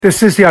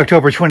This is the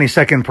October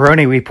 22nd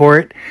Peroni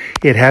Report.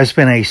 It has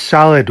been a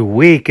solid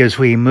week as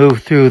we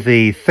move through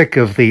the thick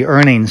of the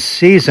earnings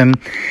season.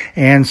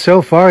 And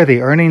so far,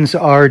 the earnings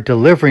are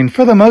delivering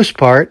for the most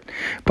part.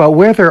 But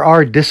where there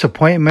are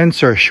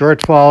disappointments or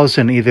shortfalls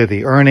in either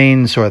the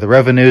earnings or the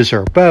revenues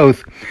or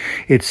both,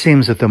 it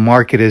seems that the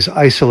market is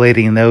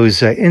isolating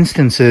those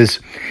instances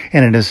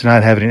and it is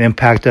not having an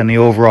impact on the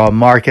overall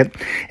market.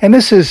 And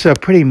this is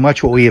pretty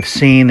much what we have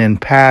seen in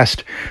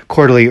past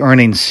quarterly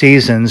earnings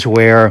seasons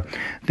where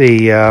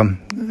the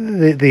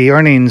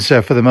earnings,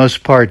 for the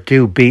most part,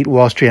 do beat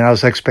Wall Street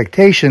analysts'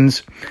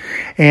 expectations,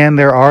 and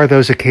there are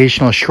those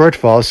occasional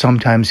shortfalls,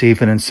 sometimes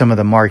even in some of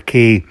the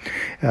marquee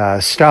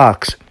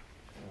stocks.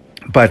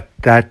 But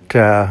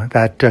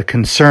that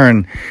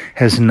concern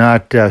has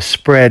not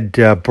spread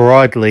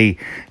broadly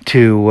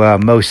to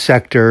most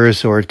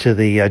sectors or to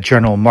the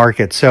general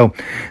market. So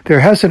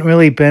there hasn't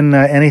really been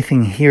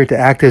anything here to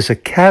act as a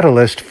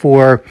catalyst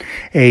for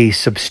a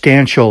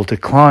substantial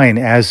decline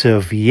as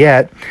of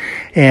yet.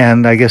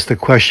 And I guess the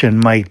question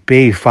might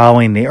be,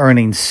 following the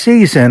earnings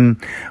season,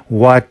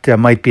 what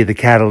might be the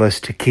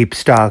catalyst to keep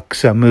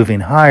stocks moving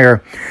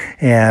higher?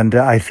 And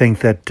I think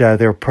that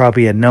there are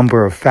probably a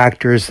number of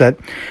factors that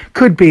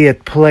could be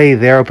at play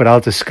there, but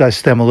I'll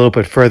discuss them a little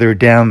bit further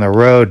down the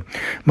road.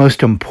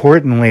 Most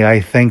importantly,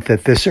 I think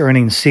that this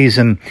earnings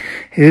season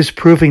is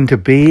proving to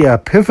be a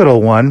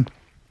pivotal one.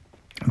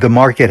 The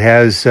market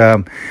has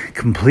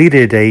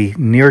completed a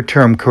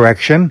near-term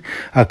correction,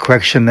 a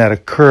correction that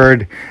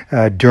occurred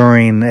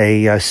during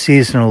a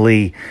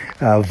seasonally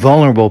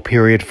vulnerable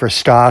period for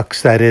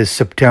stocks, that is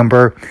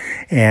September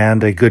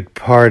and a good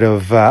part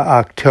of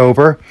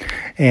October.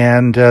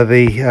 And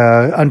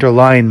the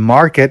underlying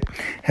market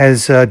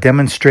has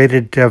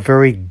demonstrated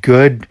very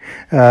good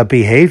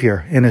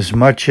behavior in as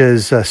much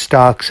as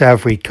stocks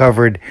have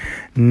recovered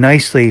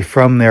nicely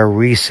from their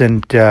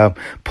recent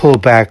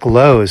pullback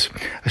lows,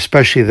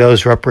 especially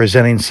those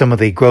representing some of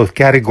the growth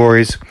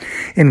categories,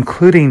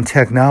 including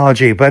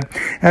technology. But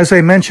as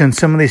I mentioned,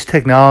 some of these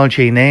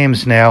technology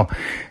names now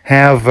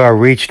have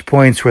reached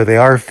points where they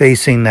are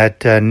facing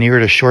that near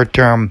to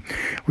short-term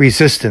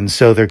resistance,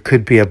 so there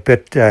could be a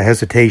bit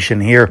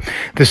hesitation here.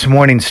 This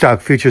morning,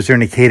 stock futures are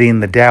indicating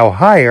the Dow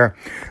higher,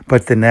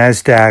 but the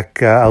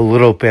NASDAQ a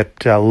little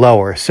bit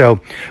lower. So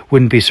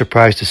wouldn't be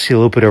surprised to see a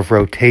little bit of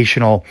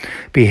rotational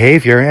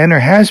behavior, and there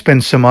has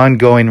been some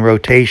ongoing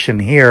rotation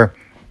here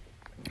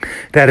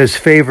that has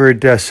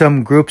favored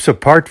some groups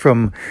apart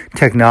from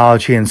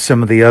technology and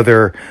some of the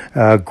other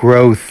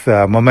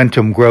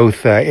momentum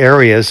growth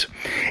areas.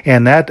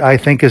 And that, I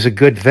think, is a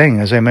good thing.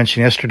 As I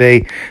mentioned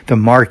yesterday, the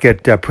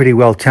market pretty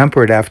well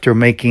tempered after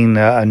making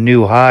a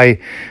new high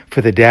for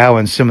the Dow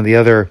and some of the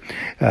other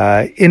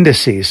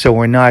indices. So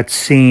we're not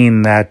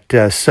seeing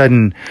that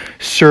sudden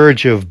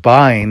surge of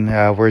buying.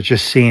 We're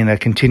just seeing a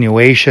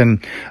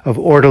continuation of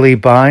orderly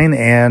buying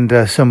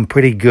and some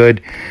pretty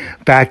good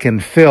back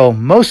and fill,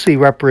 mostly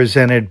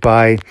represented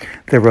by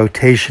the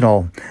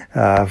rotational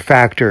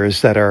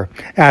factors that are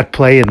at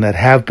play and that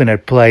have been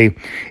at play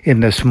in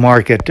this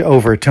market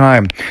over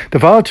time. The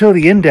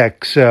volatility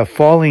index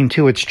falling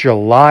to its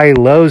July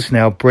lows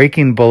now,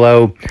 breaking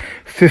below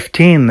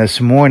 15 this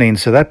morning.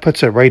 So that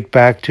puts it right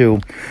back to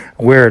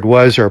where it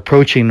was, or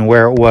approaching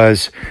where it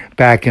was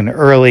back in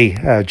early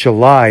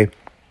July.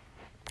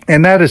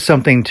 And that is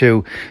something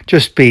to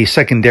just be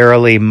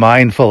secondarily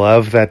mindful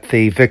of, that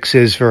the VIX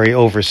is very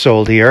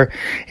oversold here.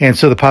 And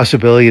so the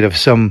possibility of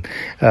some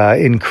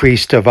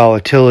increased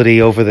volatility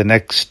over the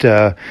next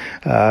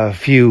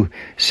few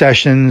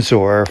sessions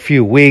or a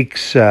few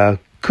weeks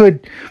could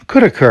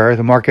occur.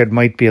 The market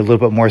might be a little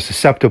bit more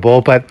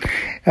susceptible, but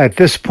at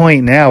this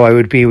point now, I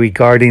would be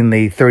regarding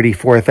the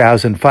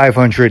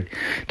 34,500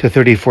 to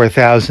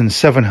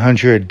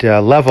 34,700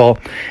 level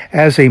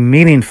as a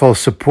meaningful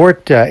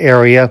support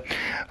area.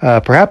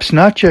 Perhaps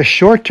not just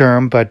short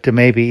term, but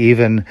maybe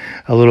even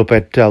a little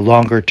bit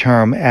longer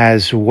term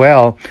as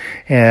well.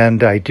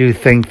 And I do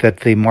think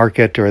that the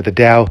market, or the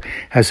Dow,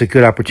 has a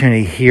good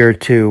opportunity here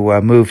to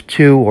move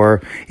to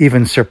or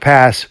even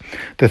surpass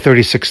the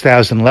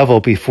 36,000 level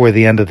before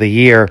the end of the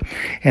year.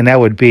 And that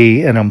would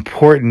be an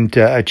important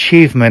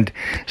achievement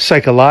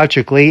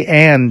psychologically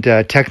and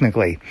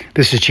technically.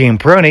 This is Gene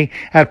Peroni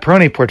at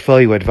Peroni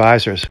Portfolio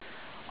Advisors.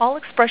 All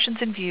expressions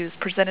and views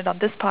presented on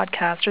this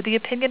podcast are the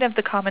opinion of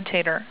the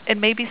commentator and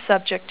may be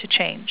subject to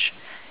change.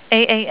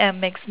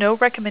 AAM makes no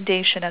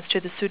recommendation as to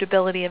the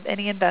suitability of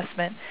any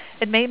investment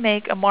and may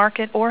make a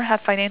market or have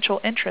financial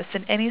interest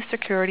in any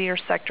security or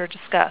sector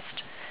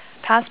discussed.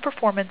 Past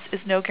performance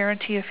is no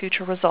guarantee of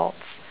future results.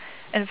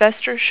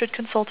 Investors should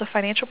consult a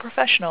financial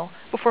professional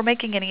before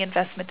making any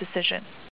investment decision.